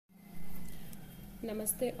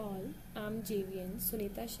Namaste all, I'm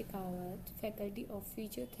Sunita Shekhawat, Faculty of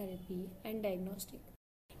Physiotherapy and Diagnostic,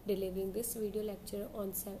 delivering this video lecture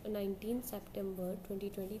on 19 September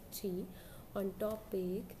 2023 on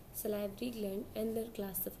topic salivary gland and their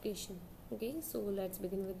classification. Okay, so let's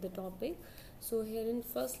begin with the topic. So here in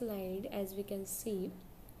first slide, as we can see,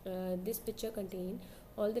 this picture contain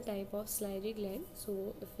all the type of salivary gland.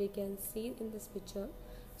 So if we can see in this picture,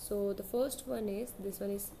 so the first one is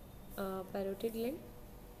parotid gland.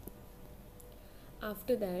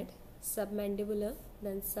 After that, submandibular,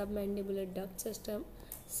 then submandibular duct system,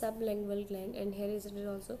 sublingual gland, and here is it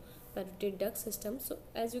also parotid duct system. So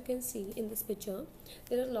as you can see in this picture,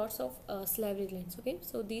 there are lots of salivary glands. Okay,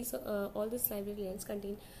 so these all the salivary glands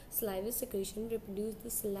contain salivary secretion, reproduce the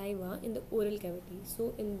saliva in the oral cavity.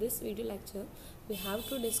 So in this video lecture, we have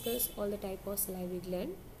to discuss all the type of salivary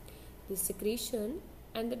gland, the secretion,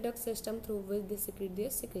 and the duct system through which they secrete their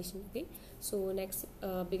secretion. Okay, so next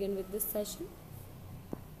begin with this session.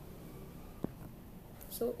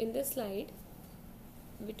 So in this slide,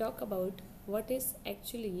 we talk about what is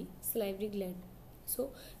actually salivary gland.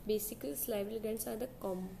 So basically, salivary glands are the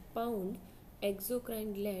compound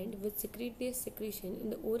exocrine gland which secrete their secretion in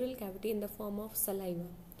the oral cavity in the form of saliva.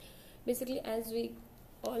 Basically, as we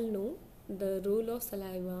all know, the role of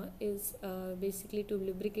saliva is basically to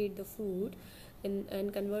lubricate the food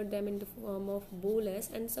and convert them into form of bolus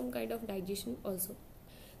and some kind of digestion also.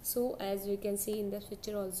 So as we can see in this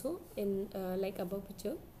picture also, in like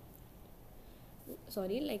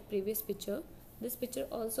previous picture, this picture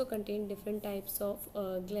also contained different types of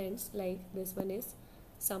glands, like this one is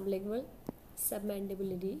sublingual,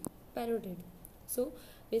 submandibular, parotid. So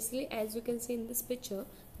basically, as you can see in this picture,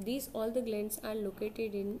 these all the glands are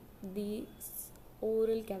located in the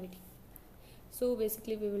oral cavity. So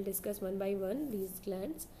basically, we will discuss one by one these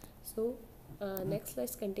glands. So next,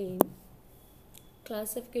 let's contain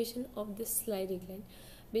classification of this salivary gland.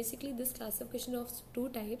 Basically, this classification of two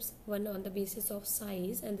types, one on the basis of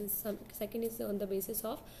size and the second is on the basis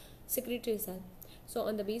of secretory cell. So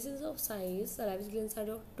on the basis of size, salivary glands are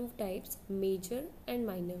of two types, major and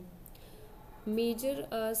minor. Major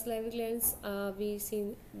salivary glands we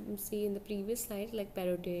see in the previous slide, like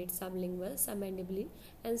parotid, sublingual, submandibular,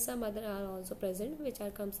 and some other are also present, which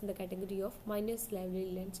comes in the category of minor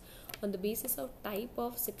salivary glands. On the basis of type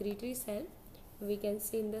of secretory cell, we can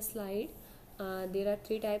see in the slide there are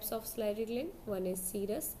three types of salivary gland. One is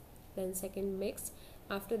serous, then second mixed,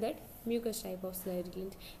 after that mucus type of salivary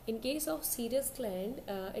gland. In case of serous gland,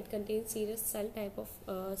 it contains serous cell type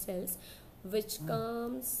of cells, which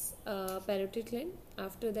comes parotid gland.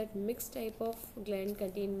 After that, mixed type of gland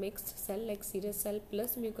contain mixed cell like serous cell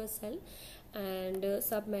plus mucus cell, and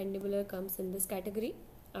submandibular comes in this category.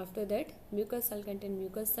 After that, mucus cell contain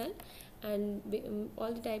mucus cell, and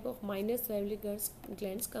all the type of minor salivary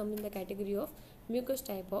glands come in the category of mucus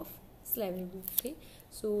type of salivary gland. Okay,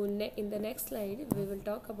 so in the next slide, we will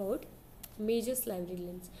talk about major salivary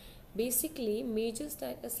glands. Basically, major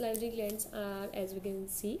salivary glands are, as we can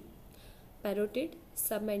see, parotid,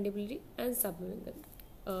 submandibular, and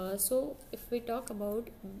sublingual. So if we talk about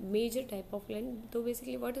major type of gland, so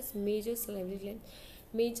basically, what is major salivary gland?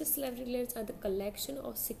 Major salivary glands are the collection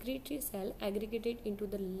of secretory cell aggregated into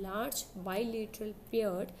the large bilateral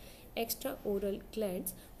paired extraoral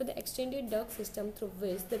glands with the extended duct system through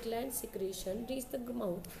which the gland secretion reach the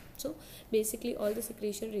mouth. So basically, all the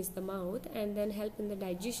secretion reach the mouth and then help in the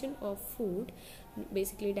digestion of food,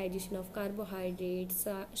 basically digestion of carbohydrates,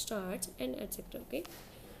 starch, and etc. Okay,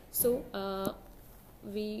 so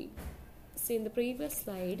we see in the previous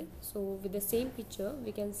slide, so with the same picture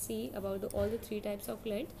we can see about all the three types of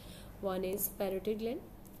gland. One is parotid gland,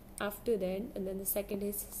 after that, and then the second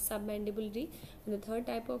is submandibular, and the third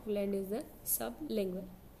type of gland is the sublingual.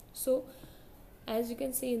 So as you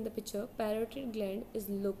can see in the picture, parotid gland is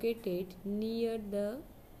located near the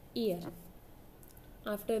ear.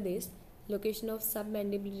 After this, location of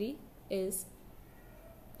submandibular is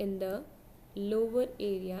in the lower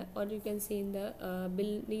area, or you can say in the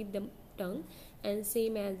beneath the tongue, and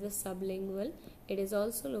same as the sublingual, it is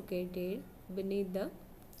also located beneath the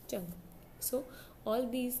tongue. So all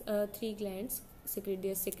these three glands secrete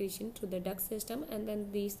their secretion through the duct system, and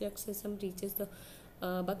then these duct system reaches the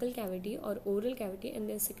buccal cavity or oral cavity, and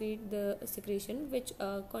then secrete the secretion which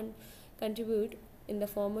contribute in the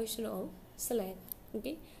formation of saliva.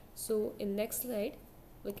 Okay, so in next slide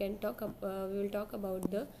we will talk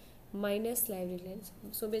about the minor salivary glands.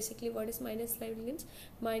 So basically, what is minor salivary glands?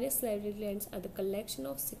 Minor salivary glands are the collection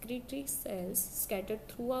of secretory cells scattered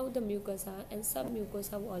throughout the mucosa and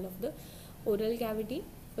submucosa wall of the oral cavity.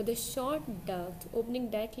 with a short duct opening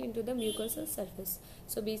directly into the mucosal surface.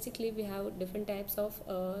 So basically we have different types of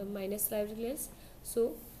minor salivary glands.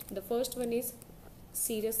 So the first one is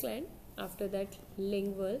serous gland, after that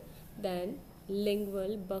lingual, then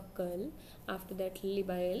lingual, buccal, after that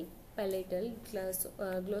labial, palatal,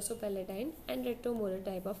 glossopalatine and retromolar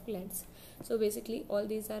type of glands. So basically all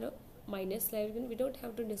these are minor salivary gland. We don't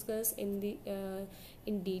have to discuss in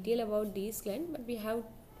detail about these glands, but we have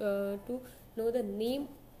to know the name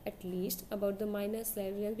at least about the minor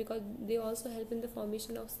salivary glands, because they also help in the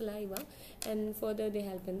formation of saliva and further they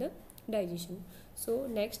help in the digestion. So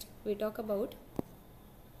next we talk about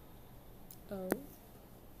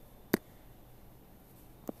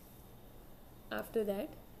after that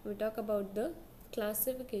we talk about the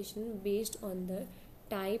classification based on the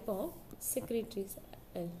type of secretory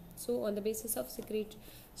cell. So on the basis of secretion,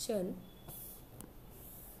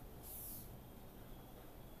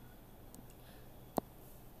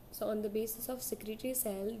 secretory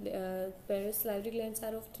cell, salivary glands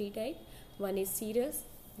are of three types. One is serous,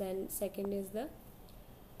 then second is the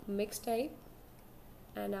mixed type,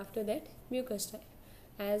 and after that mucus type.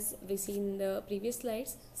 As we see in the previous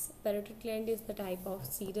slides, parotid gland is the type of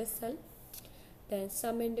serous cell, then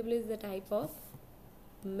submandibular is the type of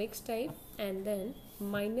mixed type, and then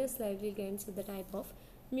minor salivary glands is the type of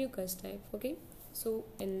mucus type. Okay, so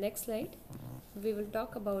in next slide we will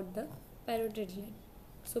talk about the parotid gland.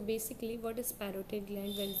 So basically what is parotid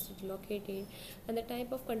gland, where is it located, and the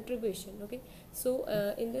type of contribution. Okay, so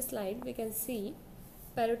in this slide we can see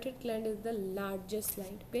parotid gland is the largest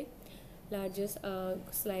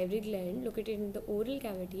salivary gland located in the oral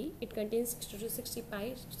cavity. It contains 60 to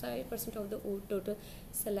 65% of the total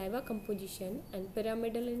saliva composition and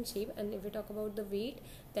pyramidal in shape. And if we talk about the weight,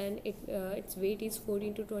 then its weight is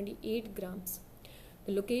 14 to 28 grams.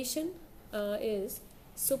 The location is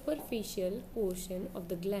superficial portion of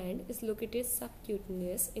the gland is located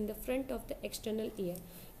subcutaneous in the front of the external ear.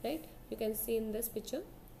 Right, you can see in this picture,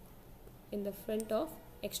 in the front of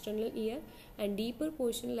external ear, and deeper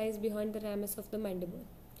portion lies behind the ramus of the mandible.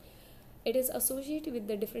 It is associated with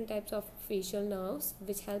the different types of facial nerves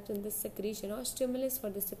which helps in the secretion or stimulus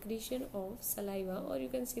for the secretion of saliva, or you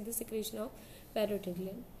can see the secretion of parotid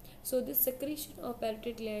gland. So this secretion of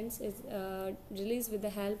parotid glands is released with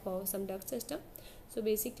the help of some duct system. So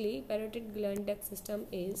basically parotid gland duct system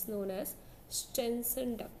is known as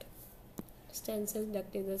Stenson duct. Stenson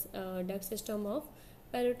duct is a duct system of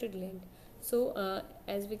parotid gland. So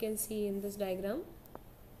as we can see in this diagram,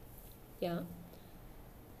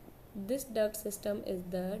 this duct system is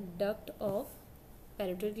the duct of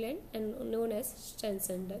parotid gland and known as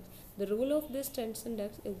Stenson duct. The role of this Stenson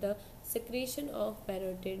duct is the secretion of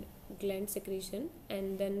parotid gland secretion,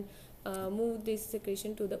 and then move this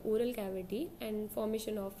secretion to the oral cavity and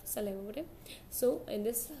formation of saliva. So in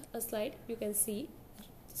this slide you can see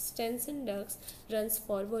Stenson ducts runs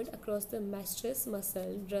forward across the mastoid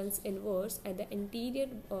muscle, runs inwards at the anterior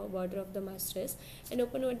border of the mastoid, and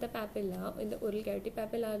open at the papilla in the oral cavity.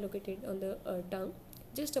 Papilla are located on the tongue,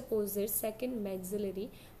 just opposite second maxillary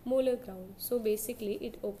molar crown. So basically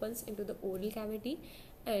it opens into the oral cavity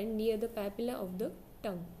and near the papilla of the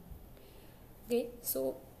tongue. Okay,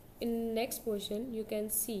 so in next portion you can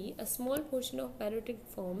see a small portion of parotid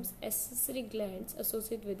forms accessory glands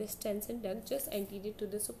associated with the Stenson duct just anterior to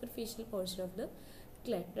the superficial portion of the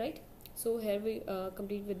gland. Right, so here we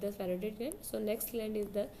complete with the parotid gland. So next gland is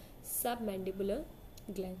the submandibular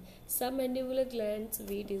gland. Submandibular gland's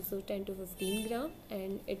weight is 10 to 15 gram,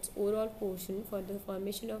 and its overall portion for the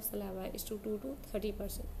formation of saliva is 2 to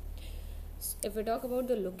 30%. If we talk about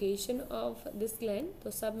the location of this gland, the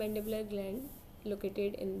submandibular gland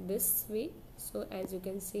located in this way. So as you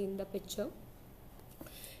can see in the picture,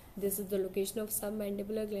 this is the location of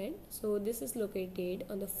submandibular gland. So this is located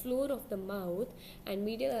on the floor of the mouth and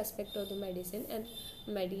medial aspect of the medicine and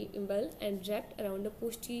mandible, and wrapped around the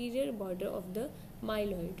posterior border of the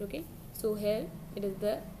myloid. Okay, so here it is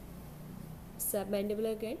the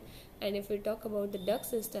submandibular gland. And if we talk about the duct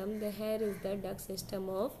system, the here is the duct system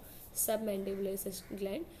of submandibular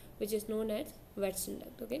gland, which is known as Watson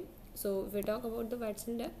duct. Okay, so if we talk about the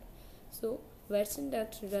Watson duct, so Watson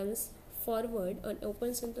duct runs forward and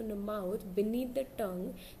opens into the mouth beneath the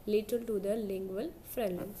tongue, lateral to the lingual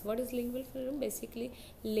frenulum. What is lingual frenulum? Basically,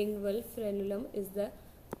 lingual frenulum is the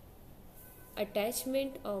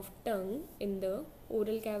attachment of tongue in the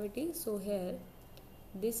oral cavity. So here,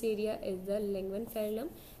 this area is the lingual frenulum,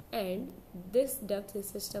 and this duct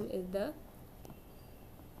system is the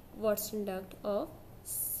Watson duct of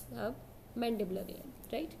submandibular gland.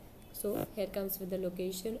 Right. So here comes with the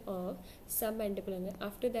location of submandibular gland.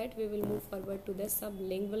 After that we will move forward to the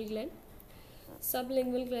sublingual gland.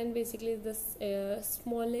 Sublingual gland basically is the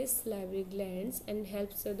smallest salivary glands and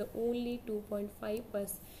helps the only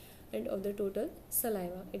 2.5% of the total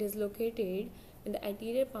saliva. It is located in the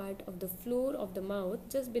anterior part of the floor of the mouth,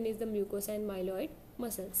 just beneath the mucosa and myloid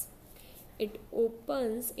muscles. It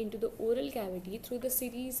opens into the oral cavity through the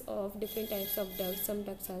series of different types of ducts. Some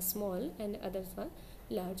ducts are small and others are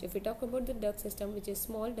large. If we talk about the duct system, which is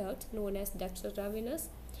small ducts known as ductus ravenous,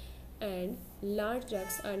 and large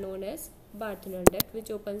ducts are known as Barthenol duct, which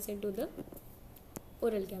opens into the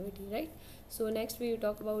oral cavity, right? So next we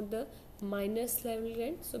talk about the minor salivary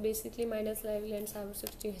gland. So basically minor salivary glands have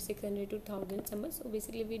 600 to 1000 summers. So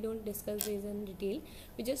basically we don't discuss these in detail.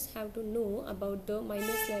 We just have to know about the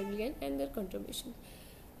minor salivary gland and their contribution.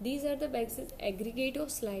 These are the basic aggregate of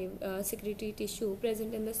secretory tissue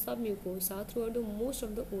present in the submucosa throughout the most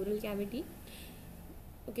of the oral cavity.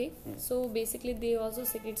 Okay, so basically they also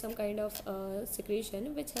secrete some kind of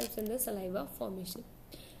secretion which helps in the saliva formation.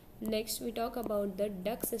 Next we talk about the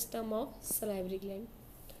duct system of salivary gland.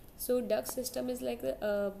 So duct system is like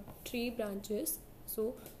the three branches.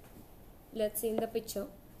 So let's see in the picture.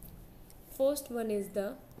 First one is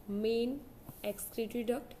the main excretory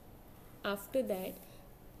duct, after that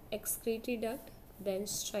excretory duct, then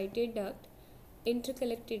striated duct,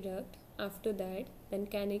 intercollected duct, after that then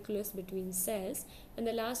caniculus between cells, and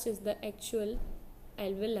the last is the actual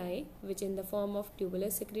alveoli, which in the form of tubular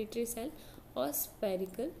secretory cell or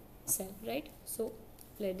spherical cell, right? So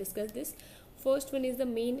let's discuss this. First one is the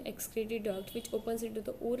main excretory duct, which opens into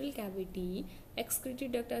the oral cavity. Excretory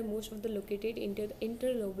duct are most of the located into the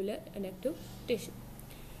interlobular connective tissue.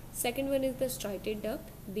 Second one is the striated duct.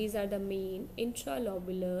 These are the main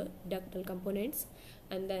intralobular ductal components.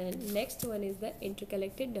 And then next one is the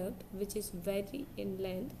intercollected duct, which is very in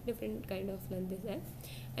length, different kind of length is there,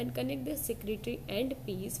 and connect the secretory end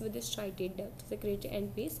piece with the striated duct. Secretory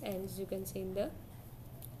end piece, as you can see in the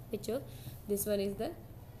picture, this one is the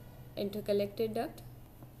intercollected duct,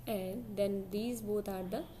 and then these both are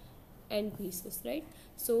the end pieces, right?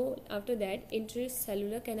 So after that,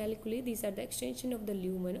 intercellular canaliculi, these are the extension of the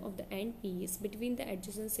lumen of the end piece between the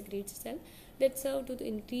adjacent secretory cell that serve to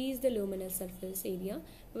increase the luminal surface area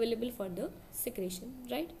available for the secretion,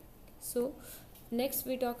 right? So next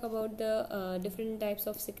we talk about the different types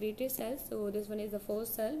of secretory cells. So this one is the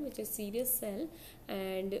first cell, which is serous cell,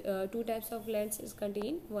 and two types of glands is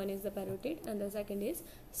contained. One is the parotid and the second is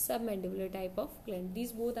submandibular type of gland.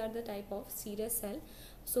 These both are the type of serous cell.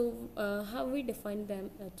 So how we define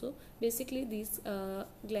them? So basically these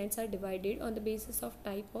glands are divided on the basis of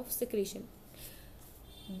type of secretion.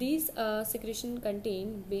 These secretion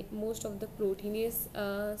contain most of the proteinous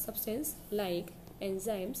substance like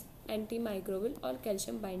enzymes, antimicrobial or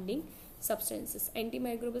calcium binding substances.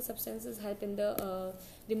 Antimicrobial substances help in the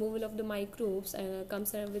removal of the microbes,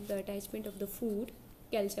 comes with the attachment of the food,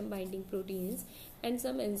 calcium binding proteins, and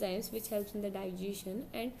some enzymes which helps in the digestion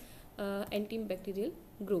and antibacterial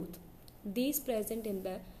growth. These present in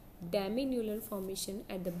the deminular formation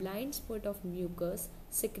at the blind spot of mucus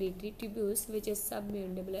secretory tubules, which is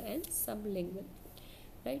submandibular and sublingual,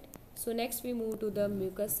 right? So next we move to the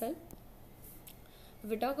mucus cell. If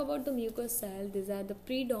we talk about the mucus cell, these are the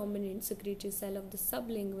predominant secretory cell of the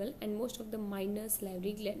sublingual and most of the minor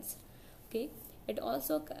salivary glands. Okay, it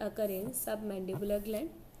also occur in submandibular gland.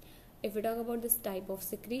 If we talk about this type of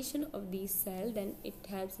secretion of these cells, then it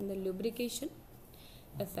helps in the lubrication,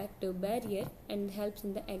 effective barrier, and helps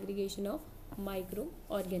in the aggregation of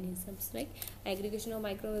microorganisms, right? Aggregation of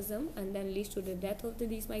microorganisms and then leads to the death of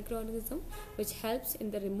these microorganisms, which helps in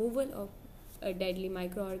the removal of a deadly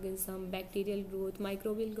microorganism, bacterial growth,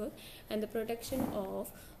 microbial growth, and the protection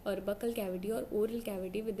of or buccal cavity or oral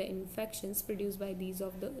cavity with the infections produced by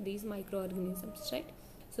these microorganisms, right?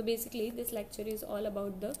 So basically this lecture is all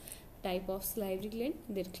about the type of salivary gland,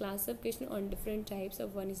 their classification on different types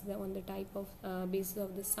of. One is on the type of basis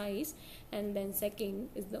of the size, and then second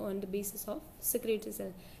is on the basis of secretory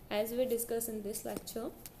cell. As we discussed in this lecture,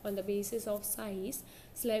 on the basis of size,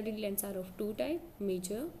 salivary glands are of two types,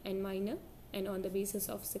 major and minor, and on the basis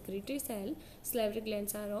of secretory cell, salivary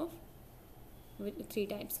glands are of three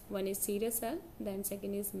types. One is serous cell, then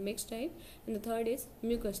second is mixed type, and the third is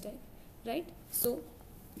mucus type, right? So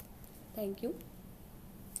thank you.